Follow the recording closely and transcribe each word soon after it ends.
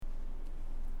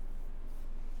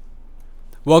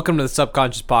Welcome to the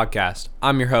Subconscious Podcast.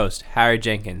 I'm your host, Harry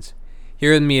Jenkins.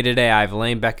 Here with me today, I have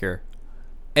Lane Becker,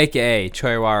 aka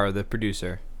Choiwaro, the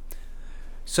producer.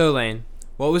 So, Lane,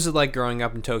 what was it like growing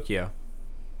up in Tokyo?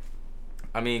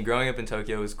 I mean, growing up in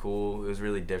Tokyo was cool. It was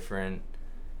really different.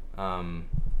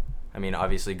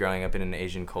 Obviously, growing up in an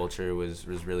Asian culture was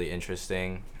really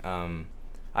interesting.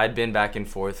 I'd been back and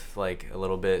forth like a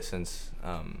little bit since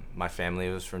my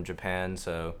family was from Japan,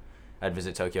 so I'd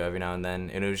visit Tokyo every now and then,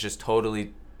 and it was just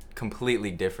completely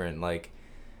different. Like,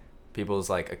 people's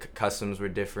like customs were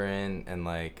different, and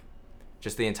like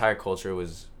just the entire culture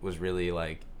was really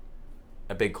like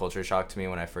a big culture shock to me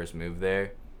when I first moved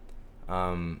there.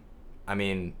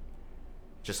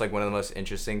 Just like one of the most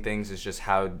interesting things is just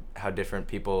how different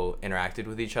people interacted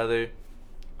with each other.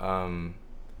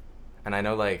 And I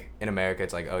know, like, in America,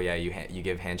 it's like, oh, yeah, you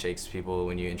give handshakes to people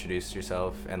when you introduce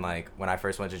yourself. And, like, when I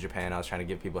first went to Japan, I was trying to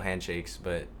give people handshakes,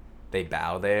 but they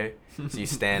bow there. So you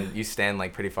stand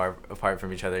like, pretty far apart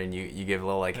from each other, and you give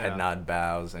little, like, head nod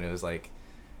bows. And it was, like,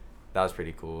 that was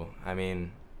pretty cool. I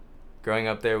mean, growing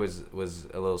up there was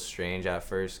a little strange at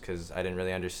first because I didn't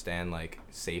really understand, like,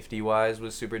 safety-wise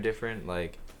was super different.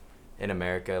 Like, in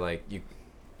America, like, you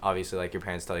obviously, like, your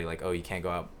parents tell you, like, oh, you can't go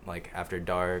out, like, after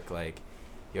dark, like,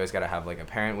 you always gotta have like a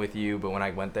parent with you. But when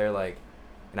I went there, like,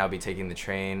 and I'd be taking the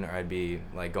train or I'd be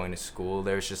like going to school,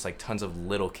 there was just like tons of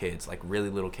little kids, like really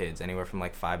little kids, anywhere from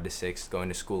like 5 to 6, going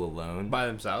to school alone By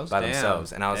themselves?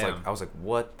 Themselves. And I was Damn. like,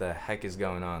 what the heck is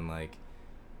going on? Like,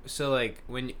 So, like,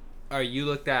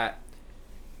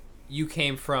 you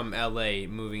came from LA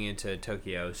moving into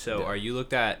Tokyo, so Yeah. are you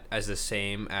looked at as the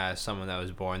same as someone that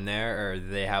was born there, or do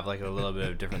they have like a little bit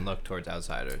of different look towards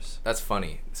outsiders? that's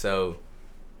funny. So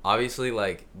obviously,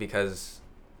 like, because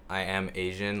I am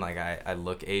Asian, like I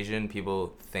look Asian,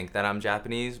 people think that I'm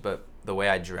Japanese, but the way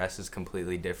I dress is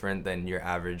completely different than your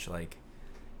average like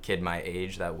kid my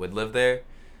age that would live there.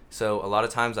 So a lot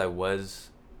of times I was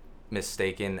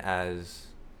mistaken as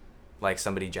like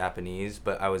somebody Japanese,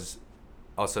 but I was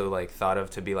also like thought of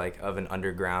to be like of an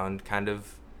underground kind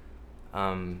of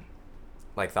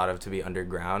like thought of to be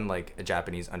underground, like a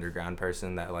Japanese underground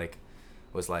person that like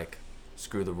was like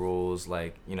screw the rules,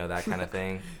 like, you know, that kind of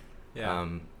thing.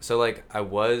 So like I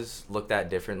was looked at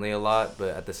differently a lot,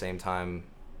 but at the same time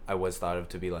I was thought of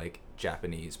to be like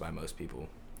Japanese by most people.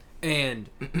 And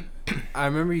I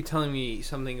remember you telling me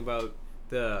something about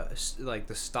the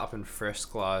stop and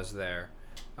frisk laws there.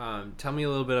 Tell me a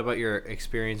little bit about your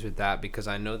experience with that, because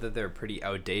I know that they're pretty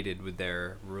outdated with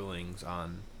their rulings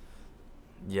on.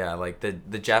 Yeah, like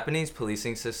the Japanese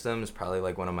policing system is probably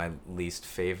like one of my least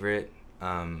favorite.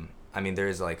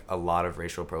 There's like a lot of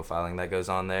racial profiling that goes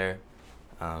on there.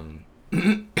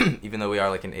 Even though we are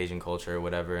like an Asian culture or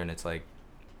whatever, and it's like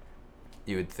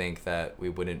you would think that we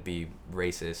wouldn't be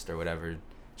racist or whatever,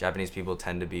 Japanese people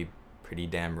tend to be pretty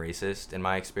damn racist in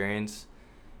my experience.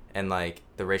 And like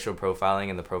the racial profiling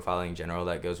and the profiling in general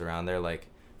that goes around there, like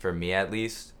for me at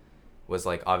least, was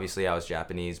like obviously I was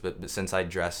Japanese, but since I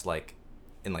dressed like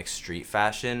in like street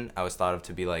fashion, I was thought of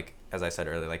to be like, as I said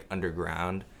earlier, like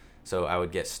underground. So I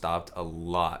would get stopped a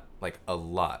lot, like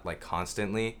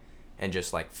constantly, and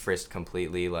just like frisked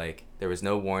completely. Like there was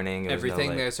no warning.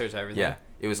 Everything, they search everything. Yeah,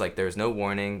 it was like there was no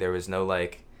warning. There was no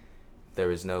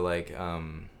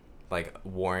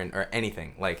warrant or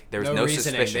anything. Like there was no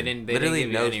suspicion. They Literally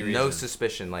didn't give you any no reason.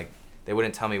 suspicion. Like they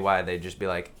wouldn't tell me why. They'd just be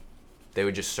like, they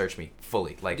would just search me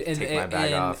fully. Like take my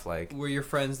bag off. Like, were your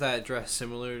friends that dressed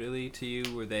similarly to you?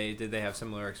 Did they have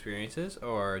similar experiences,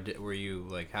 or were you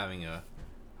like having a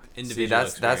individual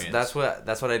experience? That's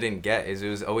what I didn't get, is it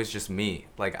was always just me.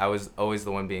 Like I was always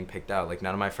the one being picked out. Like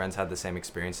none of my friends had the same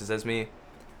experiences as me.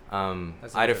 I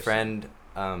had a friend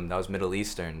that was Middle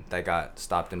Eastern that got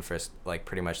stopped and frisked like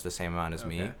pretty much the same amount as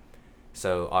me.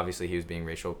 So obviously he was being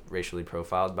racially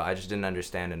profiled, but I just didn't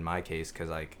understand in my case because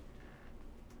like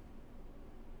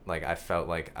I felt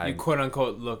like you quote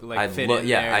unquote look like fit in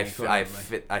yeah,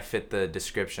 there. I fit the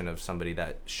description of somebody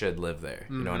that should live there.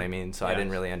 You know what I mean? So I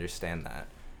didn't really understand that.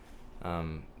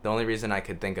 The only reason I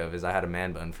could think of is I had a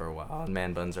man bun for a while, and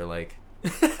man buns are like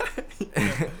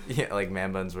yeah, like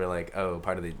man buns were like, oh,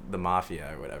 part of the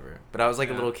mafia or whatever. But I was like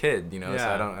a little kid, you know, so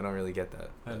I don't really get that.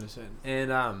 I understand.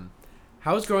 And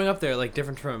how was growing up there like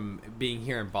different from being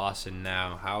here in Boston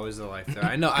now? How is the life there?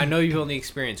 I know you've only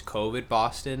experienced COVID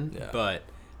Boston, but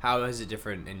how is it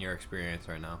different in your experience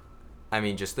right now? I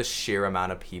mean, just the sheer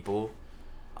amount of people.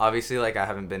 Obviously, like I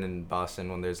haven't been in Boston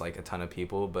when there's like a ton of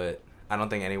people, but I don't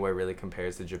think anywhere really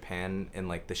compares to Japan in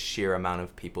like the sheer amount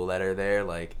of people that are there.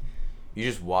 Like you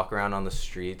just walk around on the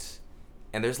streets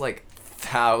and there's like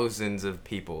thousands of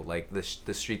people. Like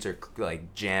the streets are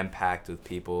like jam packed with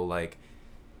people. Like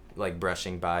like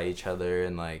brushing by each other,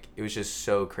 and like it was just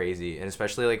so crazy. And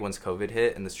especially like once COVID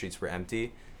hit and the streets were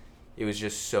empty, it was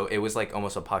just so, it was like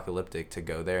almost apocalyptic to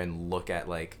go there and look at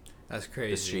like That's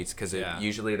crazy. the streets, because Yeah.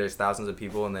 usually there's thousands of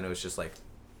people, and then it was just like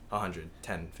 100,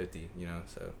 10, 50, you know.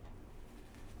 So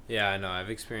Yeah, I know. I've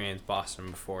experienced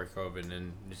Boston before COVID,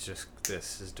 and it's just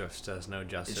just does no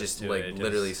justice. it's just to like it.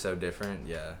 literally so different.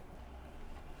 Yeah.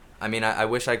 I mean, I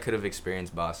wish I could have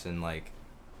experienced Boston like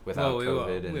without Well, we will.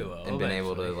 COVID We will, and been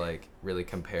able to eventually. like really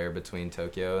compare between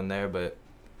Tokyo and there. But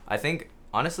I think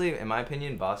honestly, in my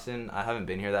opinion, Boston, I haven't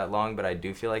been here that long, but I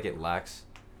do feel like it lacks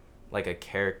like a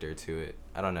character to it.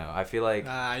 I don't know. I feel like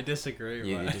I disagree.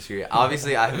 you disagree.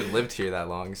 Obviously, I haven't lived here that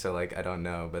long, so like I don't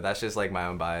know. But that's just like my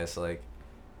own bias. Like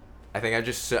I think I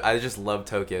just love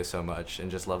Tokyo so much and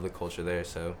just love the culture there.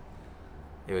 So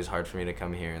it was hard for me to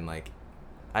come here and like.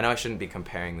 I know I shouldn't be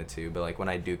comparing the two, but like when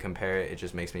I do compare it, it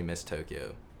just makes me miss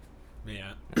Tokyo.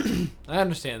 Yeah, I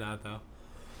understand that though.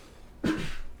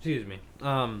 Excuse me.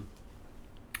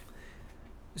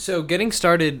 So getting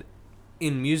started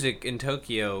in music in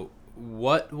Tokyo,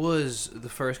 what was the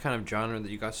first kind of genre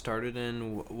that you got started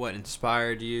in? What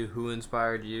inspired you? Who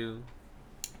inspired you?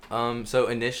 So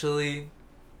initially,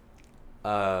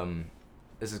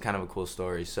 this is kind of a cool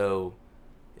story. So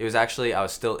it was actually, I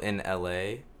was still in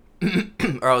LA,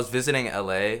 or I was visiting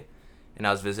LA, and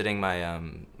I was visiting my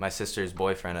my sister's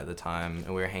boyfriend at the time,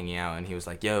 and we were hanging out, and he was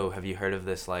like, "Yo, have you heard of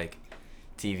this like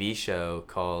TV show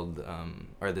called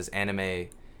or this anime?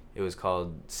 It was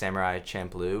called Samurai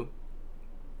Champloo."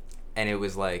 And it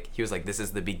was like, he was like, "This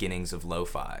is the beginnings of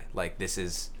lo-fi. Like this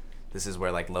is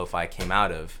where like lo-fi came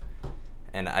out of."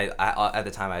 And I at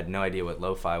the time I had no idea what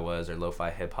lo-fi was or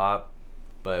lo-fi hip hop,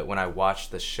 but when I watched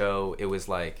the show, it was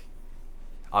like,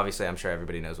 obviously I'm sure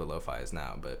everybody knows what lo-fi is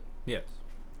now, but Yes.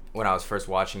 when I was first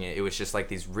watching it, it was just like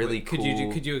these really Could cool.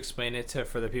 you explain it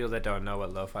for the people that don't know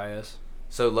what lo-fi is?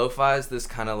 So lo-fi is this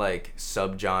kind of like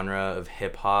subgenre of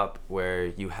hip hop where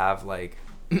you have like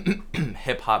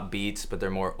hip hop beats, but they're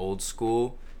more old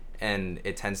school, and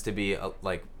it tends to be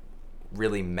like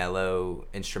really mellow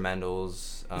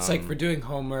instrumentals. It's like for doing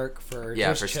homework, for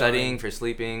yeah, just for chilling. studying, for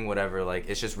sleeping, whatever. Like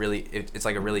it's just really it's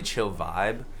like a really chill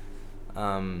vibe,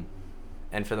 and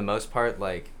for the most part,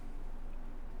 like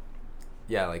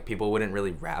yeah, like people wouldn't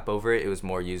really rap over it. It was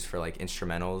more used for like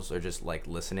instrumentals or just like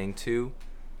listening to.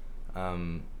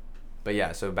 But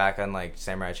yeah, so back on like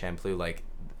Samurai Champloo, like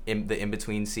the in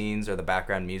between scenes or the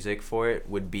background music for it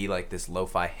would be like this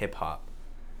lo-fi hip hop.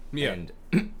 Yeah.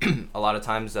 And a lot of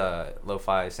times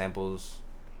lo-fi samples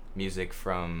music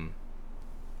from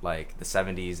like the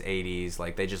 70s, 80s,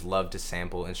 like they just love to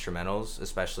sample instrumentals,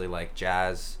 especially like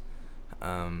jazz,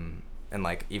 and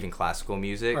like even classical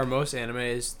music. Are most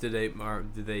animes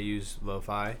did they use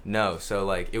lo-fi? No, so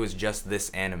like it was just this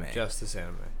anime. Just this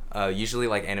anime. Usually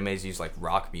like animes use like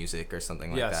rock music or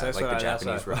something like Yes, that, that's like what the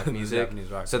Japanese rock the music. Japanese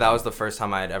rock So that was the first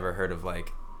time I had ever heard of like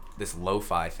this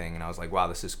lo-fi thing, and I was like, wow,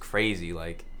 this is crazy,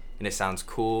 like, and it sounds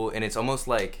cool, and it's almost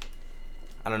like,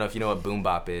 I don't know if you know what boom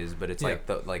bop is, but it's Yeah.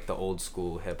 like the old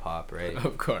school hip hop, right?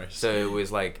 Of course. So it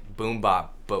was like boom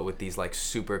bop, but with these like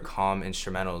super calm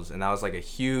instrumentals, and that was like a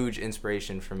huge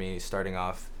inspiration for me starting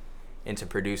off into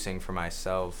producing for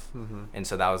myself. Mm-hmm. And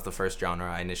so that was the first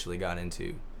genre I initially got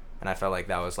into, and I felt like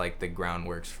that was like the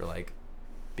groundworks for like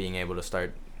being able to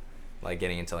start like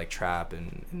getting into like trap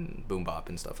and boom bop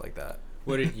and stuff like that.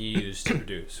 What did you use to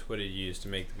produce? What did you use to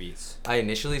make the beats? I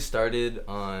initially started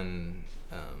on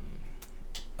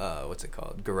what's it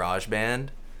called, GarageBand,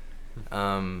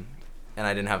 and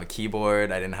I didn't have a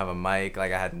keyboard, I didn't have a mic,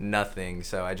 like I had nothing,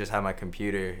 so I just had my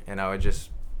computer, and I would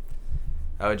just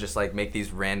like make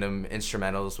these random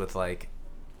instrumentals with like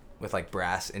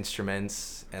brass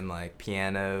instruments and like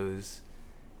pianos,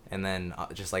 and then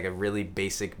just like a really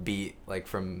basic beat like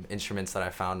from instruments that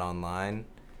I found online.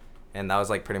 And that was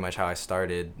like pretty much how I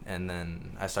started, and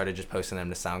then I started just posting them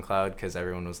to SoundCloud because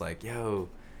everyone was like, yo,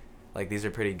 like these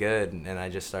are pretty good, and I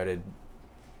just started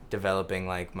developing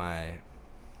like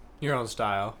Your own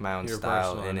style. my own Your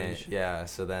style personal in image. it. Yeah,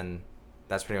 so then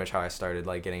that's pretty much how I started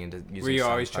like getting into using. Were you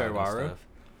always SoundCloud and Choiwaru? stuff.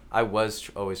 I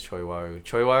was always Choiwaru.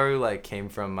 Choiwaru like came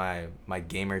from my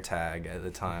gamer tag at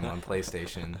the time on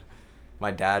PlayStation.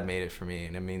 My dad made it for me,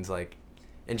 and it means like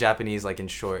in Japanese, like in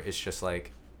short, it's just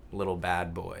like little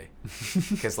bad boy,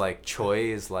 because like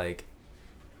choi is like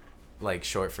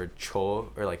short for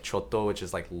cho, or like chotto, which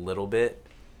is like little bit,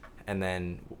 and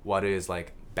then waru is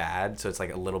like bad, so it's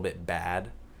like a little bit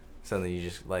bad. So then you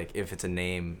just like, if it's a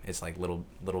name, it's like little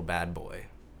bad boy.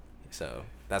 So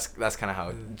that's kind of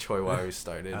how Choiwaru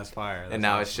started. That's fire. And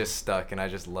now it's just stuck, and I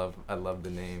love the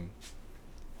name.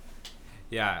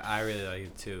 Yeah, I really like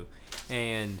it too.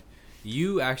 And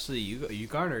you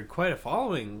garnered quite a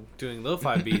following doing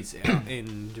lo-fi beats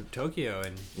in Tokyo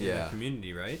and in the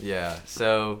community, right? Yeah.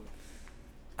 So,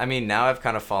 I mean, now I've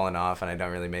kind of fallen off and I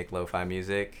don't really make lo-fi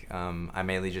music. I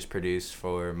mainly just produce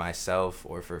for myself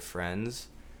or for friends.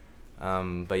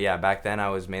 But yeah, back then I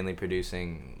was mainly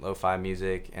producing lo-fi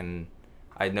music, and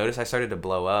I noticed I started to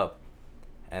blow up,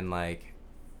 and like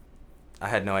I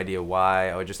had no idea why.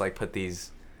 I would just like put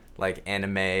these like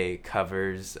anime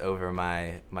covers over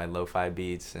my lo-fi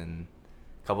beats, and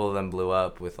a couple of them blew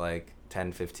up with like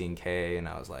 10-15K, and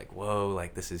I was like, whoa,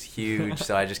 like this is huge.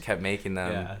 So I just kept making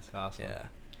them. Yeah, that's awesome. Yeah.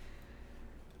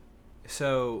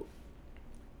 So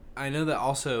I know that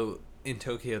also in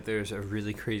Tokyo there's a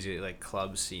really crazy like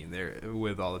club scene there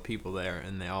with all the people there,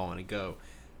 and they all want to go.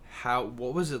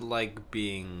 What was it like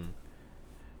being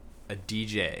a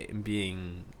DJ and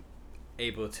being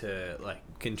able to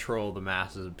like control the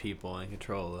masses of people and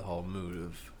control the whole mood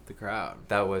of the crowd?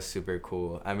 That was super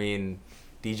cool. I mean,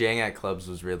 DJing at clubs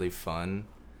was really fun.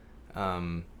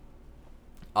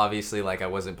 Obviously, like I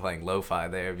wasn't playing lo-fi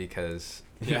there because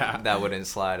that wouldn't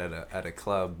slide at a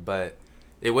club, but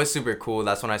it was super cool.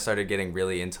 That's when I started getting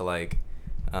really into like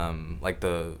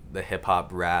the hip hop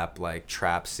rap like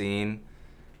trap scene.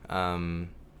 And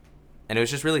it was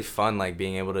just really fun, like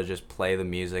being able to just play the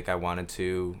music I wanted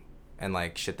to, and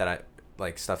like shit that I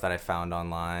like stuff that I found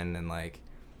online, and like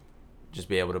just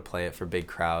be able to play it for big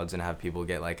crowds and have people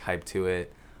get like hyped to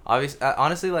it.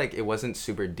 Honestly, like it wasn't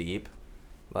super deep.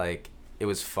 Like it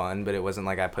was fun, but it wasn't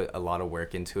like I put a lot of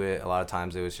work into it. A lot of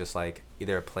times it was just like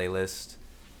either a playlist,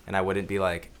 and I wouldn't be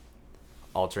like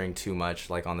altering too much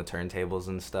like on the turntables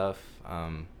and stuff.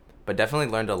 But definitely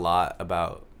learned a lot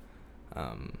about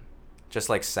just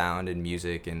like sound and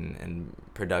music and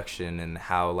production and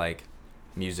how like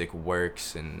music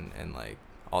works and like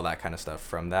all that kind of stuff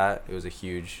from that. It was a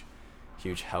huge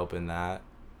help in that.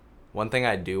 One thing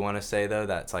I do want to say though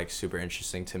that's like super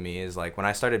interesting to me is like when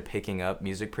I started picking up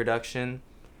music production,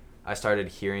 I started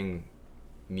hearing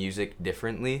music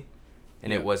differently,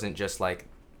 and it wasn't like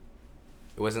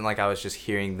I was just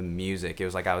hearing the music. It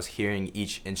was like I was hearing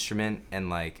each instrument and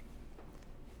like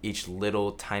each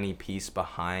little tiny piece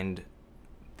behind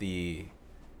the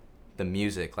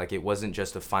music. Like it wasn't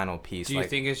just a final piece. Do you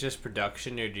think it's just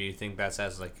production, or do you think that's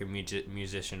as like a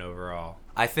musician overall?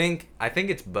 I think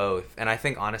it's both, and I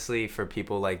think honestly for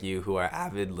people like you who are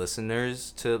avid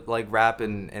listeners to like rap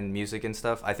and music and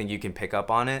stuff, I think you can pick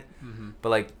up on it. Mm-hmm. But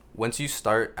like once you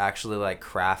start actually like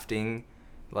crafting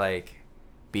like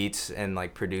beats and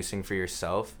like producing for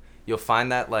yourself, you'll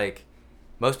find that like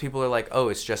most people are like, oh,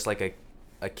 it's just like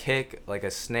a kick, like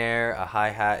a snare, a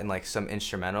hi-hat, and like some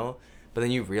instrumental. But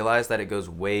then you realize that it goes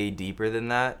way deeper than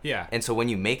that. Yeah. And so when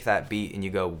you make that beat and you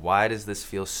go, why does this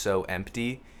feel so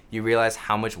empty? You realize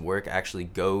how much work actually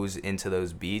goes into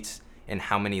those beats and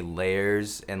how many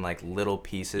layers and like little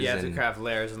pieces. You have to craft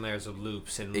layers and layers of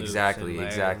loops and loops exactly, and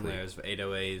layers exactly. and layers of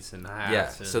 808s and hi-hats.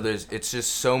 Yeah. And... So it's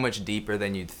just so much deeper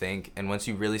than you'd think. And once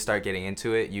you really start getting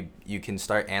into it, you can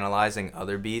start analyzing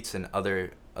other beats and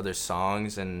other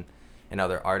songs and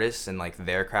other artists and like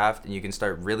their craft, and you can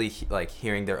start really like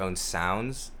hearing their own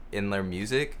sounds in their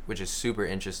music, which is super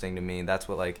interesting to me. That's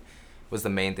what like was the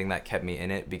main thing that kept me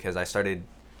in it, because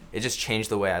it just changed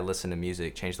the way I listened to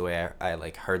music, changed the way I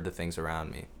like heard the things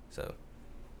around me. So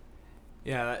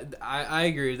yeah, I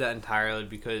agree with that entirely,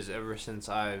 because ever since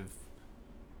I've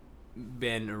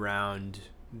been around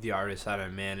the artists that I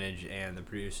manage and the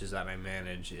producers that I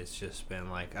manage, it's just been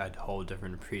like a whole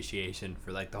different appreciation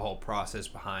for like the whole process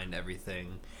behind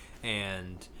everything,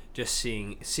 and just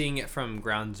seeing it from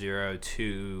ground zero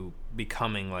to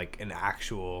becoming like an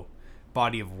actual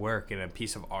body of work and a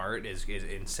piece of art is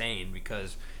insane.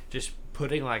 Because just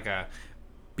putting like a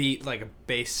beat, like a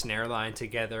bass snare line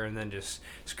together and then just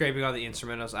scraping all the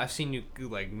instrumentals, I've seen you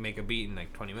like make a beat in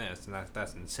like 20 minutes, and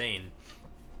that's insane.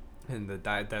 And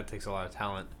that takes a lot of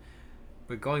talent.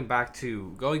 But going back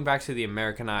to the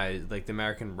Americanized, like the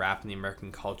American rap and the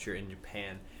American culture in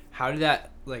Japan, how did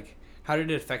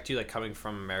it affect you, like coming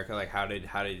from America? Like how did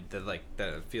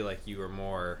that feel like you were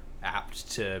more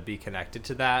apt to be connected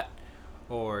to that,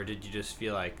 or did you just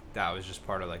feel like that was just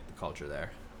part of like the culture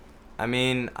there? I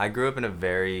mean, I grew up in a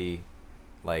very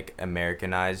like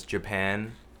Americanized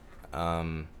Japan.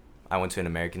 I went to an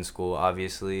American school,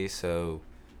 obviously, so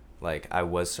like I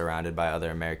was surrounded by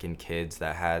other American kids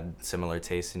that had similar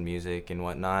tastes in music and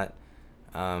whatnot.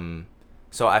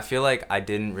 So I feel like I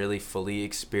didn't really fully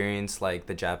experience like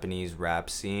the Japanese rap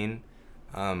scene.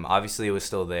 Obviously it was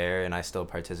still there and I still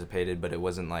participated, but it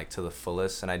wasn't like to the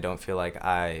fullest, and I don't feel like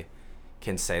I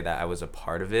can say that I was a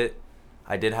part of it.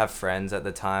 I did have friends at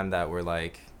the time that were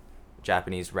like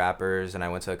Japanese rappers, and I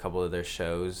went to a couple of their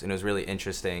shows, and it was really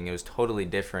interesting. It was totally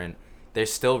different. They're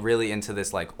still really into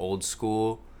this like old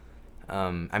school.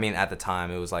 I mean, at the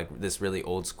time, it was like this really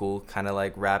old school kind of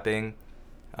like rapping.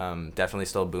 Definitely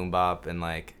still boom bop and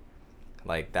like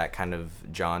that kind of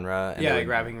genre. And yeah, like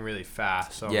rapping really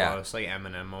fast, almost like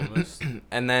Eminem almost.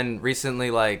 And then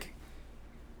recently, like,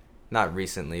 not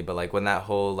recently, but like when that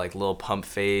whole like Lil Pump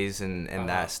phase and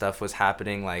that stuff was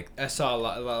happening, like I saw a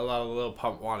lot of Lil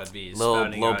Pump wannabes.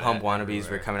 Lil Pump wannabes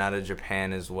were coming out of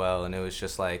Japan as well, and it was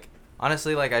just like,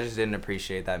 honestly, like, I just didn't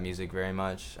appreciate that music very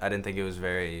much. I didn't think it was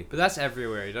very... But that's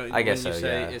everywhere, don't you? I guess so,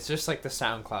 say, yeah. It's just like the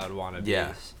SoundCloud wannabes.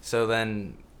 Yeah. So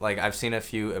then, like, I've seen a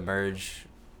few emerge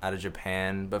out of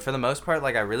Japan, but for the most part,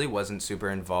 like, I really wasn't super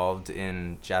involved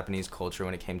in Japanese culture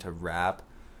when it came to rap.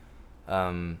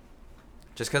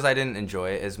 Just because I didn't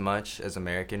enjoy it as much as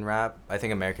American rap. I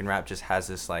think American rap just has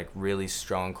this, like, really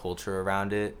strong culture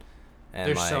around it. And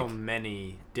there's like, so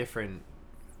many different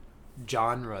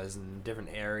genres and different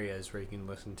areas where you can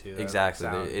listen to that. Exactly.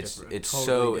 It's totally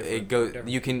so it goes.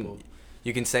 You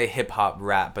can say hip hop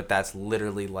rap, but that's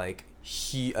literally like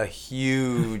a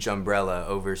huge umbrella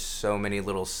over so many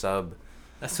little sub.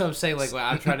 That's what I'm saying. Like when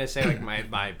I'm trying to say, like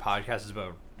my podcast is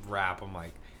about rap. I'm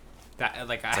like that.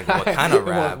 Like, it's like what kind of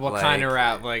rap? what like, kind of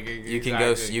rap? Like you can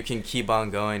go. You can keep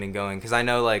on going and going because I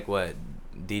know like what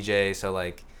DJ. So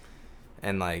like.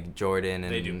 And like Jordan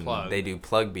and they do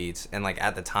plug beats, and like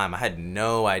at the time I had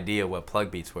no idea what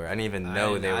plug beats were. I didn't even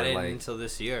know they were like until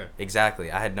this year.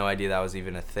 Exactly, I had no idea that was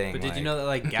even a thing. But did you know that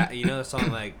like you know the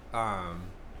song like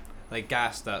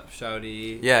Gassed Up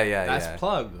Shawty? Yeah. That's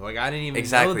plug. Like I didn't even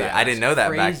know that. I didn't know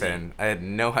that back then. I had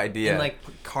no idea. And like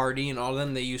Cardi and all of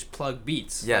them, they use plug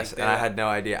beats. Yes, like, and I had no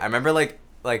idea. I remember like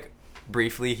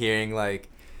briefly hearing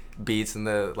like beats and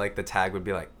the tag would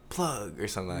be like plug or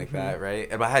something like that,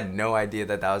 right? And I had no idea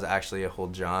that was actually a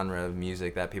whole genre of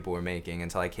music that people were making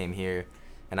until I came here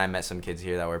and I met some kids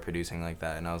here that were producing like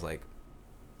that, and I was like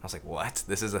what,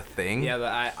 this is a thing? Yeah,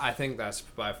 but I think that's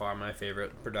by far my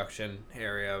favorite production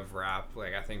area of rap.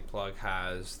 Like I think Plug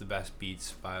has the best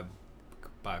beats by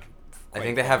I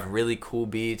think they have really cool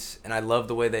beats, and I love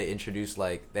the way they introduce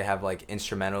like they have like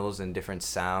instrumentals and different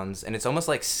sounds, and it's almost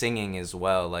like singing as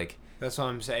well. Like that's what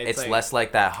I'm saying. It's like, less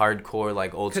like that hardcore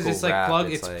like old school rap. Because it's like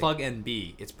plug. It's like plug and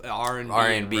B. It's R&B.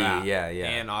 R&B, rap yeah.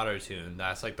 And auto tune.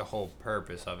 That's like the whole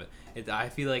purpose of it. I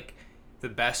feel like the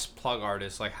best plug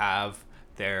artists like have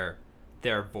their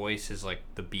voice is like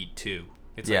the beat too.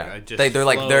 It's like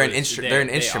they're an instrument. They're an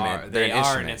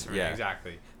instrument. Yeah,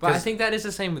 exactly. But I think that is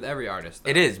the same with every artist, though.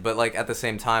 It is, but like at the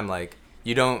same time, like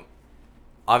you don't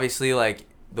obviously like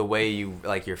the way you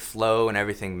like your flow and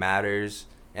everything matters.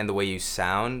 And the way you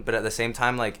sound, but at the same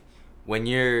time, like when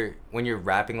you're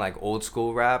rapping like old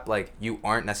school rap, like you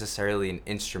aren't necessarily an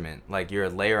instrument, like you're a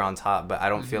layer on top, but I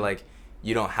don't feel like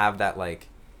you don't have that like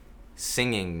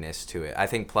singingness to it. I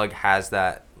think Plug has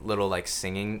that little like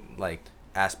singing like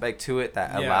aspect to it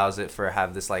that allows it for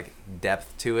have this like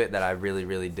depth to it that I really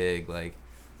really dig. Like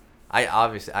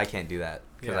I can't do that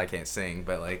because I can't sing,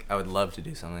 but like I would love to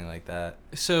do something like that.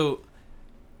 So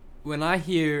when I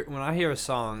hear a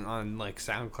song on like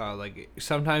SoundCloud, like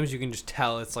sometimes you can just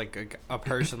tell it's like a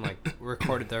person like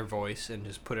recorded their voice and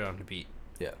just put it on the beat.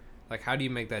 Yeah. Like how do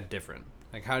you make that different?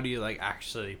 Like how do you like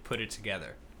actually put it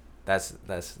together? That's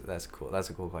cool. That's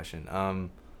a cool question.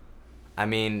 I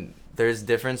mean, there's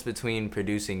difference between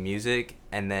producing music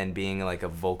and then being like a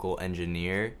vocal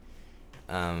engineer,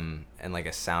 and like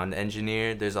a sound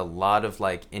engineer. There's a lot of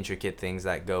like intricate things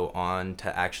that go on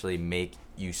to actually make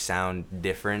you sound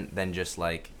different than just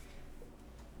like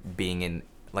being in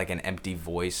like an empty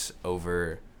voice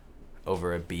over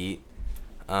a beat.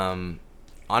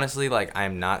 Honestly, like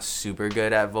I'm not super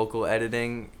good at vocal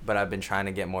editing, but I've been trying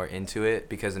to get more into it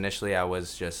because initially I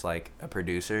was just like a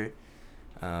producer,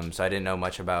 so I didn't know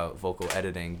much about vocal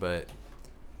editing. But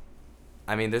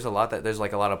I mean, there's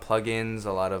like a lot of plugins,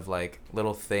 a lot of like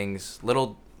little things,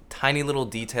 tiny little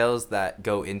details that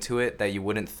go into it that you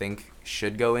wouldn't think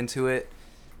should go into it,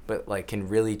 but like can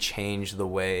really change the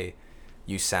way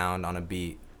you sound on a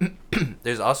beat.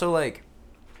 There's also like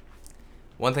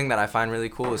one thing that I find really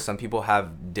cool is some people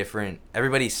have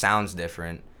everybody sounds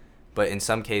different, but in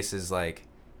some cases like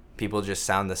people just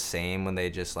sound the same when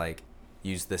they just like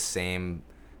use the same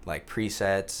like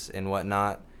presets and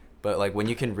whatnot. But like when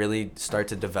you can really start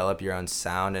to develop your own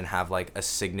sound and have like a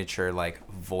signature like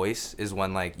voice is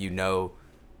when like you know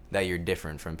that you're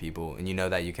different from people and you know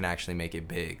that you can actually make it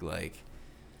big. Like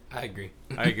I agree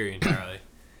entirely.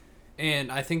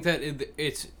 And I think that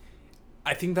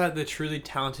I think that the truly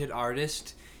talented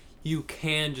artist, you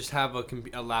can just have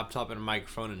a laptop and a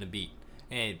microphone and a beat,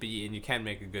 and you can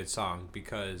make a good song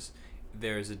because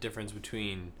there's a difference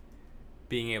between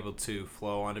being able to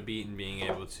flow on a beat and being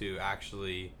able to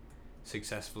actually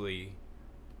successfully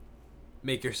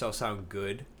make yourself sound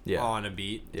good on a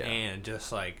beat and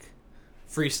just like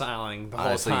freestyling the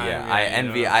Honestly, whole time.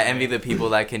 yeah. I envy the people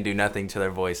that can do nothing to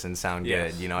their voice and sound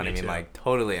good. You know what I mean? Too. Like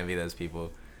totally envy those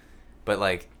people. But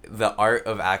like the art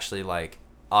of actually like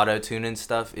auto-tune and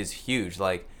stuff is huge.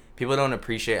 Like people don't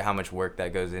appreciate how much work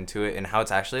that goes into it and how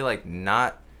it's actually like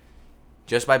not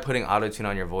just by putting auto-tune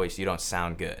on your voice you don't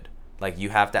sound good. Like you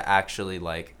have to actually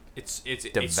like it's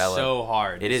so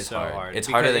hard. It is so hard. It's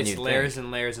harder than you think. It's layers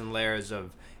and layers and layers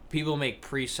of people make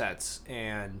presets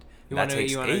and you want to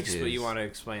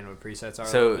explain what presets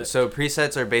are. So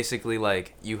presets are basically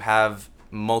like you have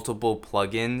multiple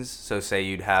plugins. So say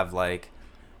you'd have like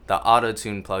the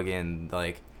auto-tune plugin,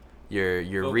 like your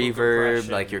vocal reverb,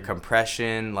 like your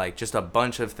compression, like just a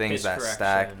bunch of things that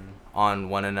stack on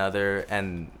one another,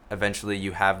 and eventually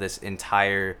you have this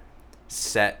entire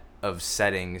set of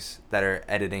settings that are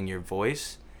editing your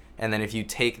voice. And then if you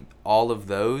take all of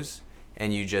those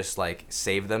and you just like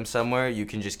save them somewhere, you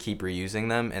can just keep reusing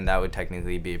them, and that would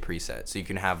technically be a preset. So you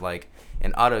can have like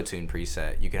an auto-tune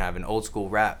preset, you can have an old school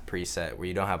rap preset where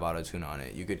you don't have auto-tune on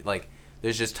it. You could like,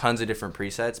 there's just tons of different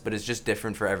presets, but it's just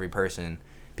different for every person.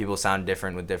 People sound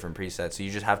different with different presets, so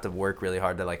you just have to work really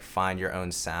hard to like find your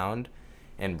own sound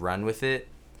and run with it.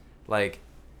 Like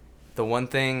the one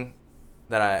thing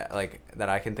that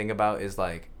I can think about is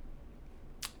like,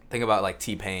 think about like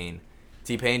T-Pain.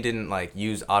 T-Pain didn't like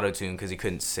use auto-tune because he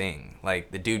couldn't sing.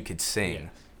 Like the dude could sing,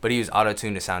 but he used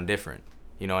auto-tune to sound different.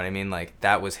 You know what I mean? Like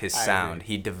that was his sound.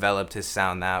 He developed his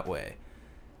sound that way.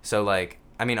 So like,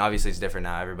 I mean, obviously it's different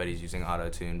now. Everybody's using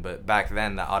auto-tune, but back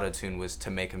then the auto-tune was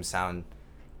to make him sound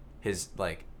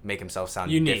make himself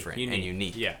sound different and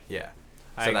unique. Yeah.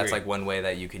 So that's like one way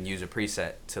that you can use a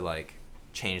preset to like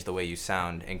change the way you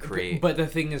sound and create. But the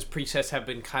thing is, presets have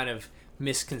been kind of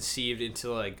misconceived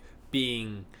into like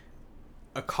being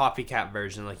a copycat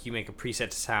version. Like you make a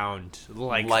preset to sound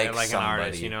like an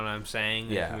artist. You know what I'm saying?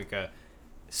 Yeah. You make a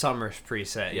Summers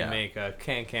preset. You make a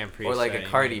Can preset. Or like a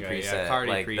Cardi preset.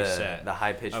 Like preset. The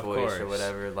high pitched voice or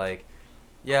whatever. Like,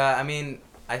 yeah. I mean,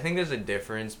 I think there's a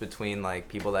difference between like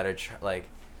people that are like,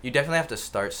 you definitely have to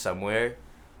start somewhere,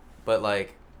 but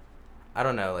like, I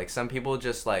don't know. Like some people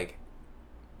just like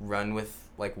run with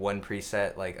like one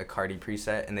preset, like a Cardi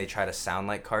preset, and they try to sound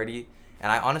like Cardi. And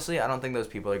I don't think those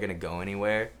people are gonna go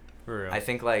anywhere. For real. I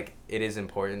think like it is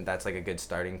important. That's like a good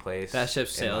starting place. That ship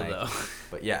sailed like, though.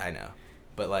 But yeah, I know.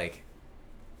 But like,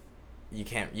 you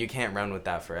can't run with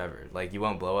that forever. Like you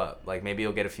won't blow up. Like maybe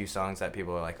you'll get a few songs that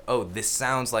people are like, oh, this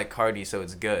sounds like Cardi, so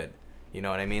it's good. You know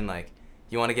what I mean? Like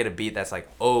you want to get a beat that's like,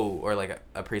 oh, or like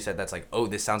a preset that's like, oh,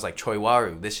 this sounds like Choi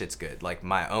Waru. This shit's good. Like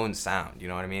my own sound. You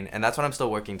know what I mean? And that's what I'm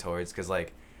still working towards, because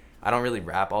like I don't really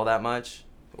rap all that much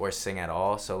or sing at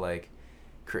all. So like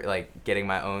like getting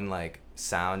my own like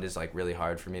sound is like really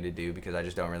hard for me to do because I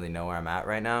just don't really know where I'm at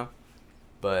right now.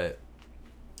 But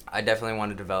I definitely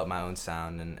want to develop my own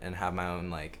sound and have my own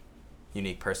like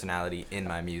unique personality in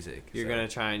my music. You're gonna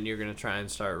try and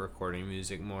start recording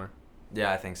music more.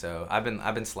 Yeah, I think so. I've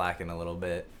been slacking a little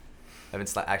bit. I've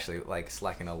been actually like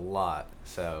slacking a lot.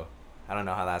 So I don't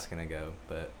know how that's gonna go,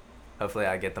 but hopefully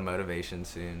I get the motivation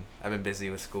soon. I've been busy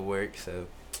with schoolwork, so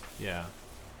yeah.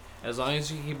 As long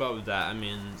as you keep up with that, I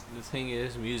mean, the thing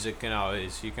is, music you can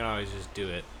always just do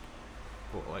it.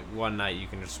 Like one night you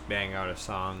can just bang out a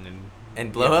song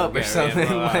and blow up or something.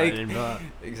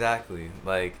 Exactly.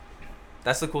 Like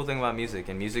that's the cool thing about music,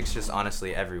 and music's just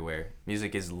honestly everywhere.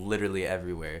 Music is literally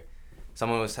everywhere.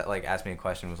 Someone was like asked me a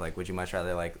question, was like, would you much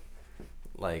rather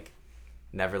like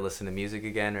never listen to music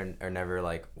again or never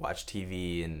like watch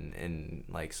TV and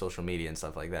like social media and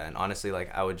stuff like that? And honestly,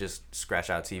 like I would just scratch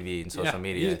out TV and social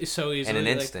media so easily, in an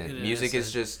instant. Music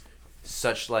is just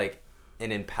such like an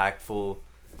impactful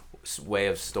way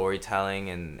of storytelling,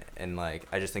 and like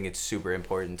I just think it's super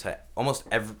important to almost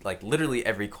literally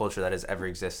every culture that has ever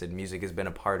existed. Music has been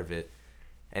a part of it,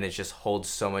 and it just holds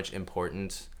so much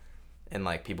importance in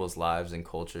like people's lives and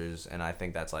cultures, and I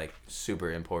think that's like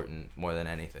super important more than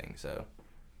anything. So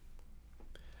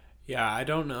yeah, I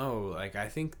don't know, like I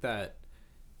think that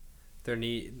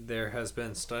there has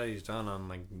been studies done on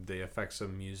like the effects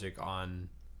of music on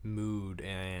mood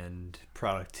and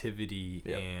productivity.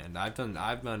 Yep. And I've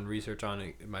done research on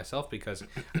it myself because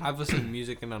I've listened to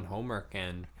music and done homework,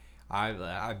 and I'm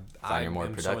more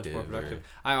productive. So much more productive.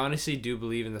 I honestly do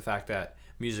believe in the fact that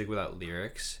music without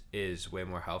lyrics is way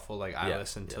more helpful. Like I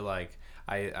listen to like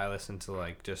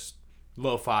just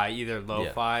either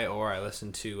lo-fi or I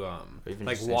listen to even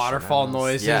like just waterfall instrumentals.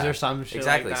 noises or some shit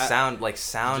exactly. like that.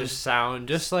 Sound.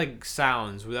 Just like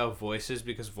sounds without voices,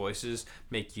 because voices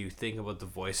make you think about the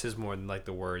voices more than like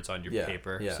the words on your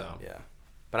paper. Yeah.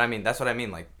 But I mean, that's what I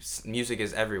mean. Like, music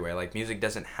is everywhere. Like, music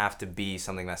doesn't have to be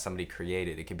something that somebody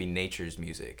created. It could be nature's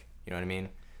music. You know what I mean?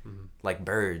 Mm-hmm. Like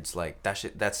birds, like that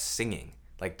shit. That's singing.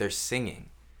 Like, they're singing,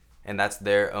 and that's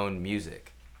their own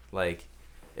music. Like,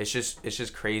 it's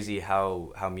just crazy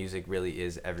how music really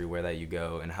is everywhere that you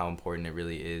go, and how important it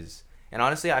really is. And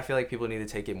honestly, I feel like people need to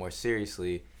take it more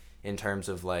seriously in terms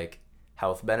of like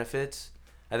health benefits.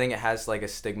 I think it has like a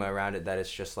stigma around it that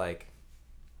it's just like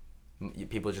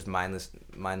people just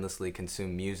mindlessly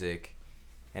consume music,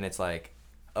 and it's like,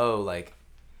 oh, like,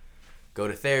 go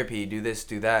to therapy, do this,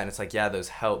 do that, and it's like, yeah, those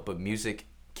help, but music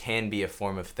can be a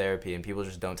form of therapy, and people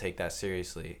just don't take that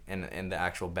seriously, and the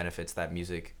actual benefits that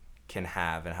music can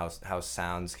have, and how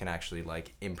sounds can actually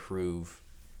like improve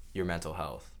your mental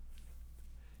health.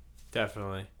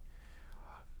 Definitely.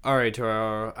 All right,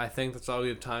 Toro, I think that's all we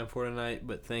have time for tonight,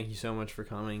 but thank you so much for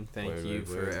coming. Thank you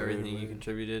for everything you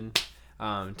contributed.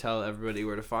 Tell everybody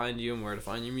where to find you and where to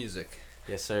find your music.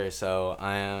 Yes, sir. So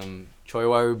I am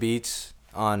Choiwaru Beats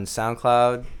on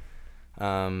SoundCloud,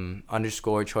 _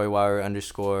 Choiwaru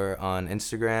 _ on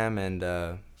Instagram, and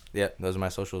those are my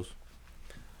socials.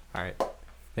 All right.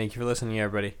 Thank you for listening,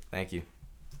 everybody. Thank you.